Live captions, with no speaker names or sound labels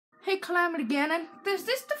Hey, Calamity Ganon, does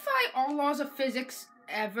this defy all laws of physics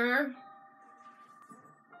ever?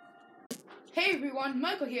 Hey everyone,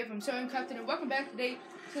 Michael here from Sewing Captain, and welcome back today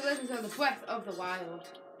to Legends of the Breath of the Wild.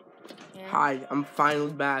 And Hi, I'm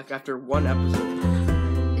finally back after one episode.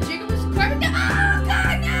 Jacob was climbing down. Oh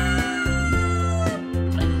God,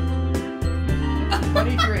 no!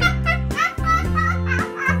 23.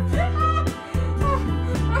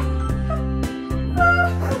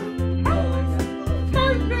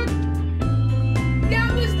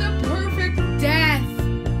 That was the perfect death.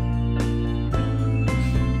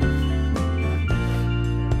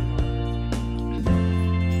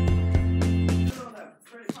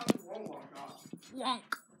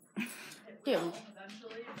 Wonk. Here.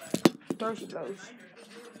 There she goes.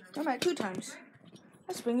 Alright, 2 times.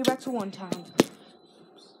 Let's bring you back to 1 time.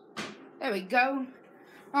 There we go.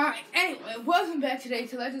 Alright, anyway, welcome back today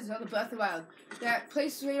to Legends of the Breath of the Wild. That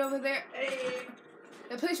place right over there.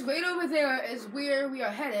 That place right over there is where we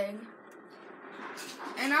are heading.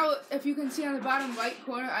 And now, if you can see on the bottom right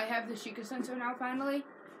corner, I have the Sheikah sensor now finally.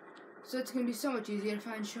 So it's going to be so much easier to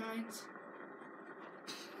find shrines.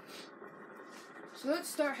 So let's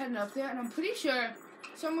start heading up there, and I'm pretty sure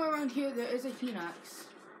somewhere around here there is a Phoenix.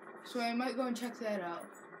 So I might go and check that out.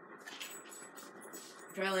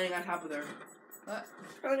 Try landing on top of there. What?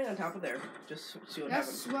 Try landing on top of there. Just see what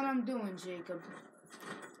happens. That's what I'm doing, Jacob.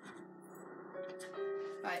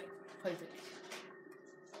 Alright, perfect.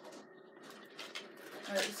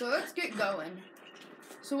 Alright, so let's get going.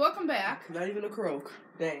 So welcome back. Not even a croak.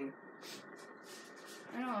 Dang.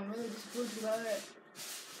 I know, I'm really disappointed about it.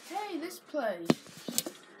 Hey, this place.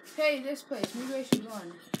 Hey, this place. Maybe I should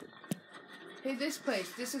run. Hey, this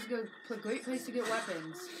place. This is a great place to get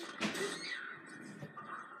weapons.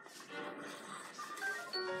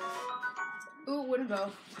 Ooh, wooden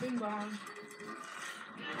bow. Bing bong.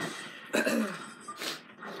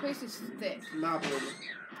 This place is thick. Moblin.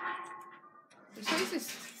 This place is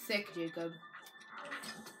thick, Jacob.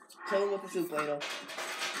 Kill him with the soup ladle.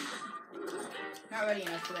 Not ready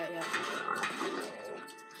enough for that yet.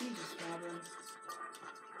 Jesus, Robin.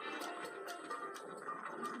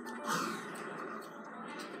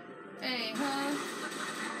 Hey, huh?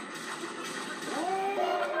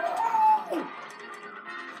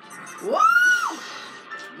 Whoa!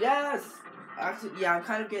 Yes. Actually, yeah, I'm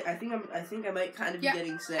kind of getting. I think I might kind of be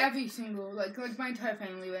getting sick. Every single, like my entire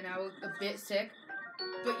family right now is a bit sick.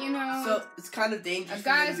 But you know. So it's kind of dangerous for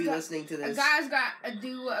me to be listening to this. A guy's got to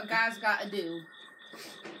do what a guy's got to do.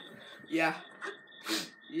 Yeah.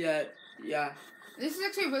 Yeah. Yeah. This is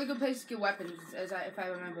actually a really good place to get weapons, if I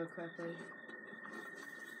remember correctly.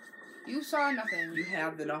 You saw nothing. You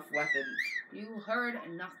have enough weapons. You heard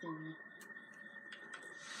nothing.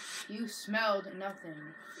 You smelled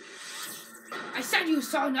nothing. I said you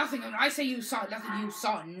saw nothing, and I say you saw nothing, you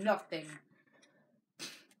saw nothing.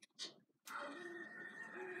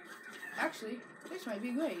 Actually, this might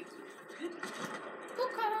be great.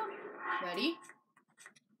 Okay. Ready?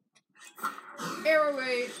 Arrow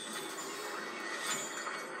raid.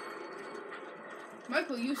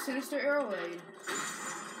 Michael, use sinister arrow raid.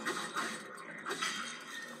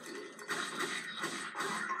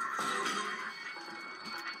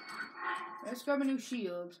 Let's grab a new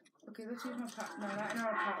shield. Okay, let's use my pot. No, not a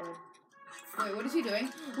potwood. Wait, what is he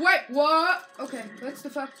doing? Wait, what? Okay, let's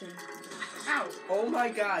deflect him. Ow. Oh my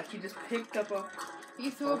God, he just picked up a...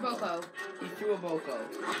 He threw a boko. He threw a boko.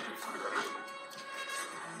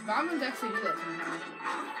 Goblins actually do that sometimes.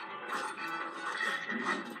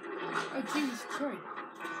 Oh, Jesus Christ.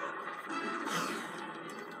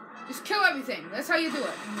 Just kill everything. That's how you do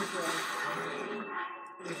it in this world.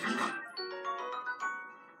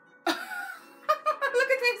 Look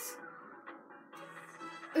at this.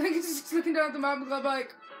 I think it's just looking down at the mountain club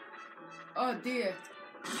like, oh dear.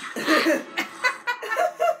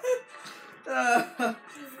 I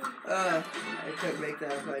couldn't make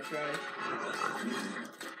that if I tried.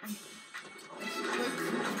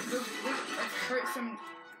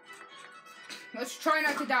 Let's try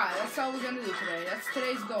not to die. That's all we're gonna do today. That's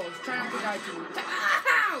today's goal. Is try not to die too.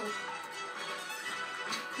 Ow!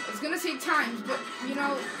 It's gonna take time, but you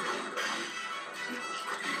know,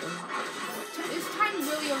 is time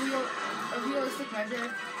really a realistic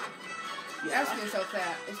measure? You ask yourself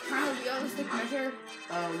that. Is time a realistic measure?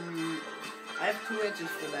 I have 2 answers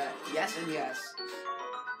for that. Yes and yes.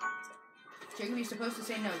 Jacob, you're supposed to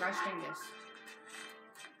say no. Gosh dang this.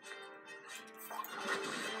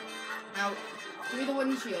 Now, give me the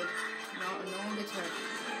wooden shield. No one gets hurt.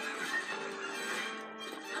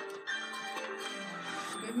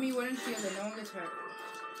 Give me wooden shield and no one gets hurt.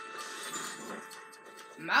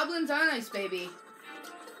 Moblin's on ice, baby.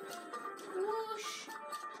 Whoosh.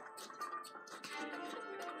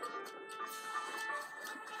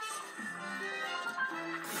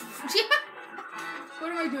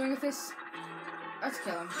 What am I doing with this? Let's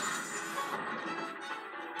kill him.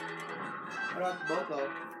 What about the Boko?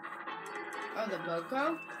 Oh, the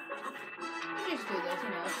Boko? You just do this, you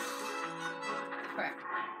know. Crap.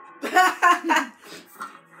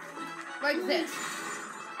 Like this.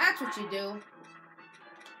 That's what you do.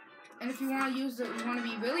 And if you want to use the, you want to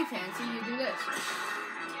be really fancy, you do this.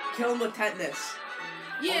 Kill him with tetanus.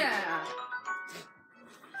 Yeah.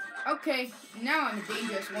 Okay, now I'm a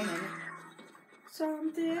dangerous woman.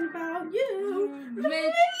 Something about you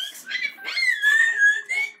makes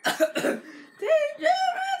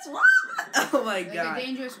dangerous woman. Oh my like god. a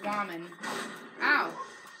dangerous woman. Ow.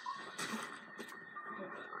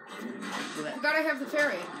 Forgot I have the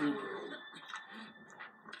fairy.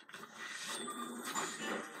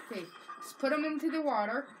 Okay, let's put him into the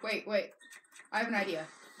water. Wait. I have an idea.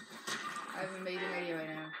 I have an amazing idea right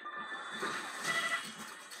now.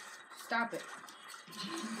 Stop it.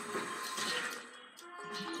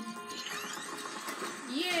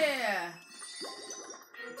 Yeah!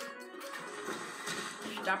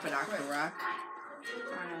 Stop it, Octorok. I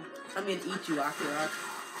know. I'm gonna eat you, Octorok.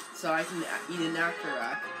 So I can eat an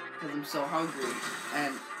Octorok. Because I'm so hungry.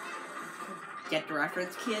 And get the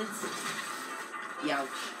reference, kids?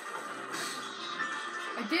 Youch.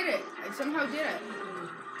 I did it. I somehow did it.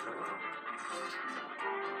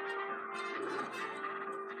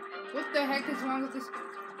 What the heck is wrong with this?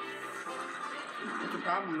 What's the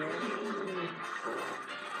problem, man?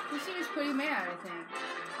 He seems pretty mad, I think.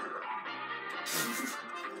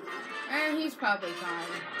 And he's probably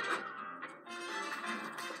fine.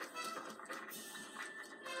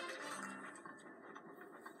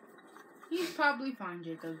 He's probably fine,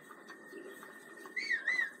 Jacob.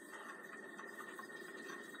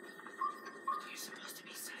 You're supposed to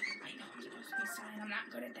be silent. I know I'm supposed to be silent. I'm not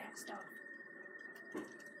good at that stuff.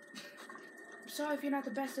 I'm sorry if you're not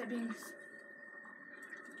the best at being...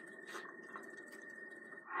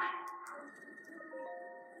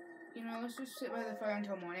 You know, let's just sit by the fire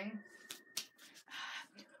until morning.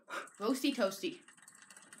 Roasty toasty.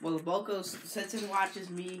 Well, the Boko sits and watches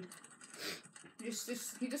me. He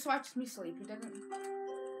just watches me sleep. He doesn't...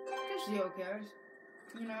 Just Zero cares.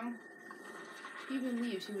 You know? He even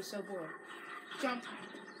leaves. He was so bored. Jump.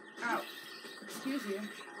 Out. Excuse you.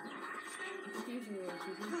 Excuse you,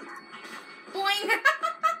 excuse you. Boing!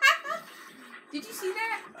 Did you see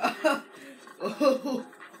that?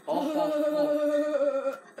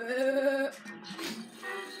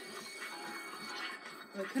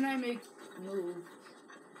 What can I make move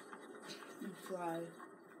and fly?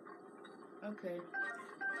 Okay.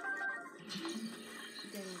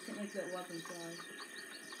 Dang, you can't make that weapon fly.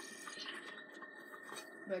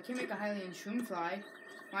 But I can make a Hylian Shroom fly.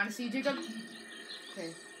 Wanna see, Jacob?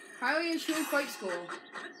 Okay. Hylian Shroom Fight School.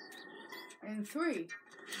 And 3.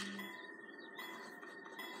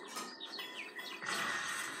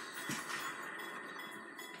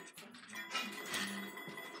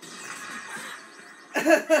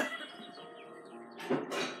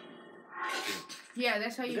 Yeah,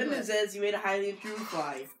 that's how you do it. Goodness says you made a Hylian Shroom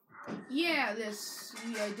fly. Yeah,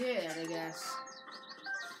 I did, I guess.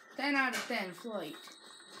 10 out of 10, flight.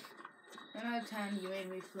 10 out of 10, you made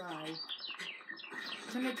me fly.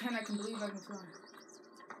 10 out of 10, I can believe I can fly.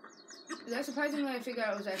 That surprisingly, I figured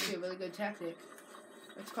out it was actually a really good tactic.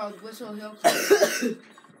 It's called Whistle Hill Climbing.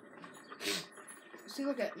 See,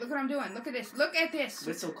 look what I'm doing. Look at this. Look at this.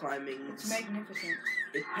 Whistle climbing. It's magnificent.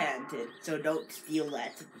 It's patented, so don't steal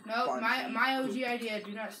that. No, my OG idea.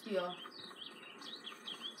 Do not steal.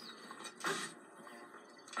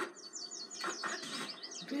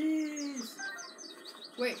 Please.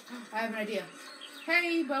 Wait, I have an idea.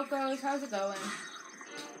 Hey, Bokos, how's it going?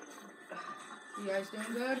 You guys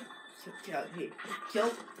doing good? Hey,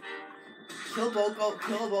 kill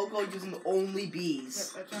Boko using only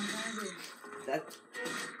bees. Yep, that's what I'm trying to do. That's...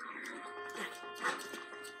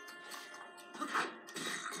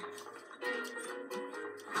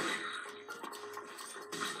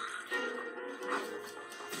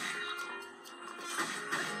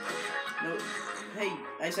 No, hey,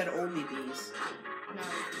 I said only bees. No.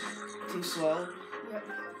 Too slow? Yep.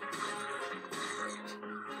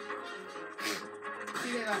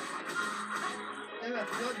 See, they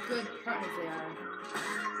left. What good partners they are.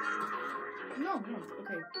 No,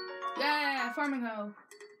 okay. Yeah, farming hoe.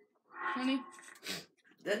 Honey,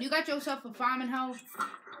 you got yourself a farming hoe.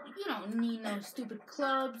 You don't need no stupid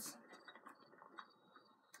clubs.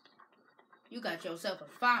 You got yourself a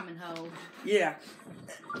farming hoe. Yeah.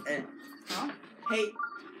 And, huh? Hey,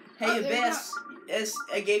 Abyss. Yes,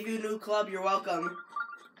 I gave you a new club. You're welcome.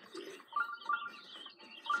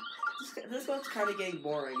 This one's kind of getting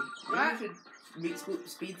boring. What?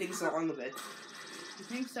 speed things along a bit. You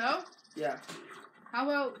think so? Yeah. How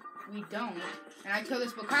about we don't, and I kill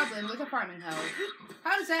this bokoblin with a farming hoe?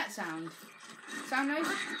 How does that sound? Sound nice?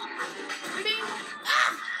 Bing!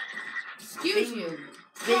 Ah! Excuse Bing. you.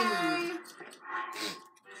 Bing.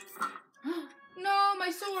 No, my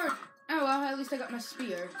sword! Oh well, at least I got my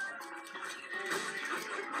spear.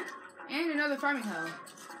 And another farming hoe.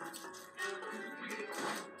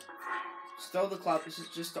 Stow the club.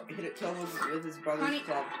 Just hit it, kill him with his brother's Honey.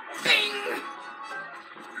 club. Bing!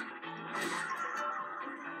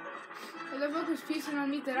 The book is feasting on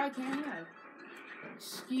meat that I can't have.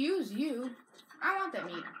 Excuse you. I want that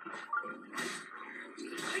meat.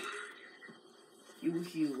 You.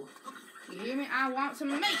 You hear me? I want some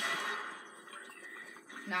meat.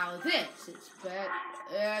 Now this is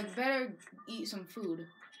better eat some food.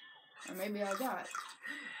 Or maybe I got.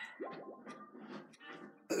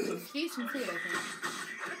 Eat some food, I think.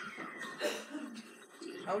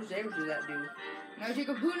 How much damage did that do? Now,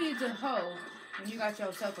 Jacob, who needs a hoe when you got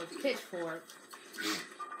yourself a pitchfork?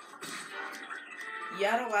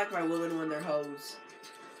 Yeah, I don't like my women when they're hoes.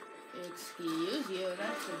 Excuse you,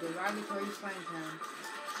 that's a derogatory slang term.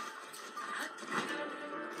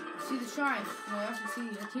 See the shrine, and I also see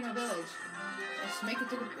Hatino Village. Let's make it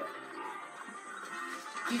to the...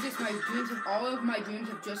 Jesus, all of my dreams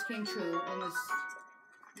have just came true in this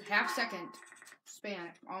half-second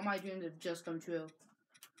span. All my dreams have just come true.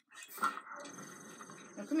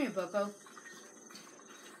 Now come here, Boko.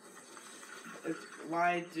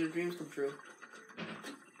 Why do your dreams come true?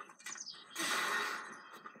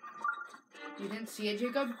 You didn't see it,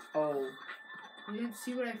 Jacob? Oh. You didn't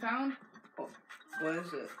see what I found? Oh. What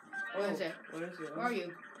is it? What is it? What is it? Where are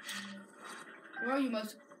you? Where are you,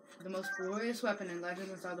 the most glorious weapon in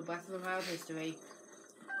Legends of Zelda Breath of the Wild history?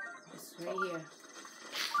 It's right here.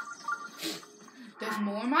 There's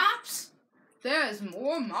more mops? There's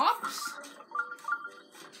more mops?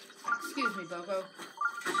 Excuse me, Boko.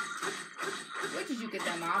 Where did you get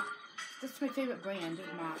that mop? That's my favorite brand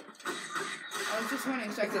of mop. I was just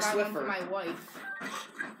wondering so I could buy one for my wife.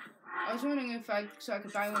 I was wondering if I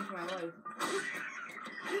could buy one for my wife.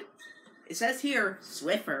 It says here,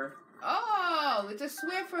 Swiffer. Oh, it's a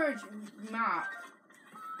Swiffer mop.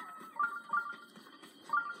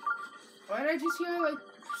 Why did I just hear like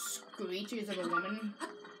screeches of a woman?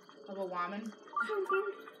 Of a woman?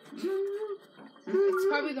 It's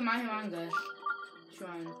probably the Mahimanga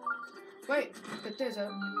shrine. Wait, but there's a...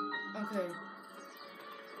 Okay.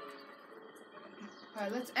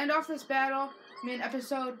 Alright, let's end off this battle.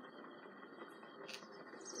 Mid-episode.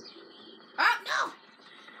 Ah, no!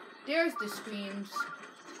 There's the screams.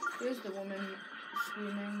 There's the woman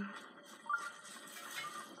screaming.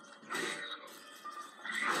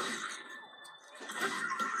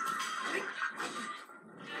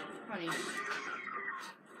 Honey.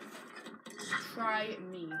 Try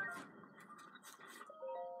me.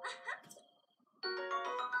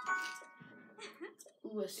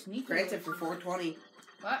 Ooh, a sneaky. Granted for 420.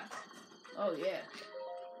 What? Oh, yeah.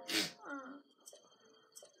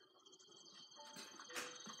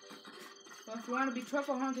 Well, if you want to be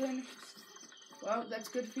truffle hunting, well, that's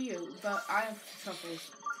good for you. But I have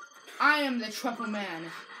truffles. I am the truffle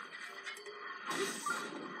man.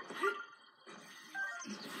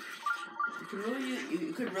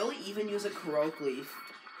 You could really even use a Kurok leaf.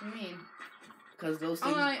 What do you mean? Because those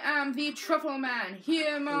things... I am the truffle man.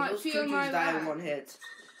 Feel my die in wrath. one hit.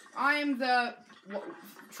 I am the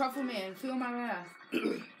truffle man. Feel my wrath.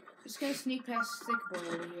 Just gonna sneak past Stick Boy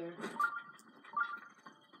over here.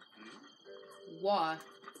 What?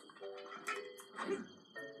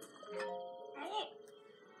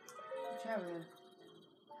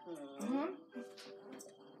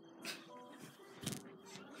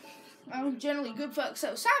 I'm generally good folks,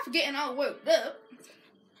 so sorry for getting all worked up.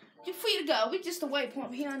 You're free to go. We're just a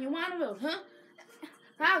waypoint here on your wine road, huh?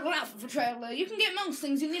 I'll go out for traveler. You can get most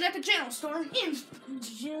things you need at the general store. It's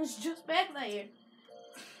just back there.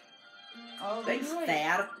 Oh, thanks, right.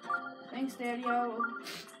 Thad. Thanks, Daddy-o.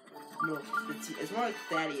 No, it's more like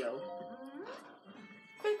Thaddy-o.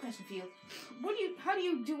 Quick question for you. How do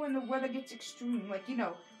you do when the weather gets extreme? Like, you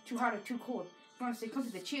know, too hot or too cold? You want to say, come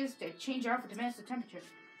to the cheers to change your outfit to match the temperature.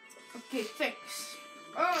 Okay, thanks.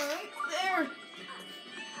 Alright, there.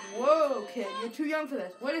 Whoa, kid, you're too young for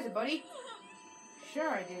this. What is it, buddy? Sure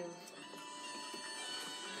I do.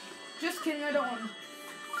 Just kidding, I don't want to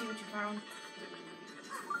see what you found.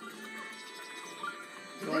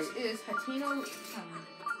 This is Hatino Town.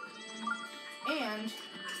 And...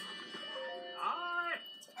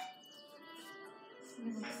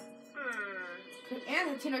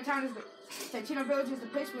 Tino Village is the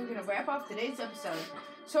place where we're gonna wrap up today's episode.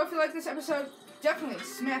 So if you like this episode, definitely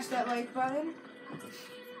smash that like button.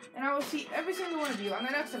 And I will see every single one of you on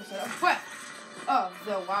the next episode of Breath of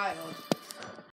the Wild.